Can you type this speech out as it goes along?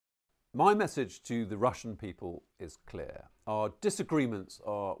My message to the Russian people is clear. Our disagreements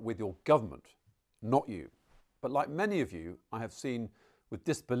are with your government, not you. But like many of you, I have seen with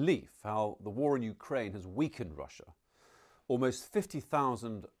disbelief how the war in Ukraine has weakened Russia. Almost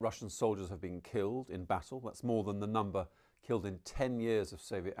 50,000 Russian soldiers have been killed in battle. That's more than the number killed in 10 years of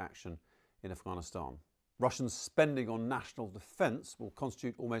Soviet action in Afghanistan. Russian spending on national defence will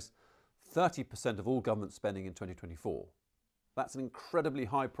constitute almost 30% of all government spending in 2024. That's an incredibly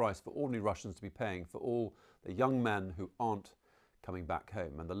high price for ordinary Russians to be paying for all the young men who aren't coming back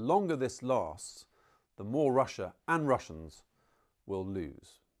home. And the longer this lasts, the more Russia and Russians will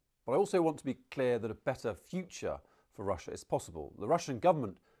lose. But I also want to be clear that a better future for Russia is possible. The Russian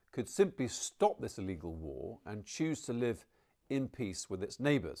government could simply stop this illegal war and choose to live in peace with its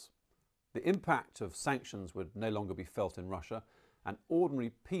neighbours. The impact of sanctions would no longer be felt in Russia, and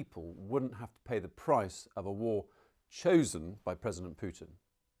ordinary people wouldn't have to pay the price of a war chosen by President Putin.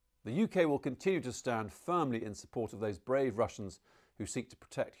 The UK will continue to stand firmly in support of those brave Russians who seek to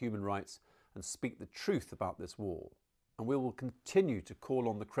protect human rights and speak the truth about this war. And we will continue to call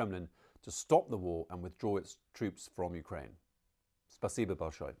on the Kremlin to stop the war and withdraw its troops from Ukraine. Спасибо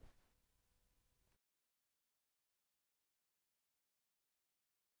большое.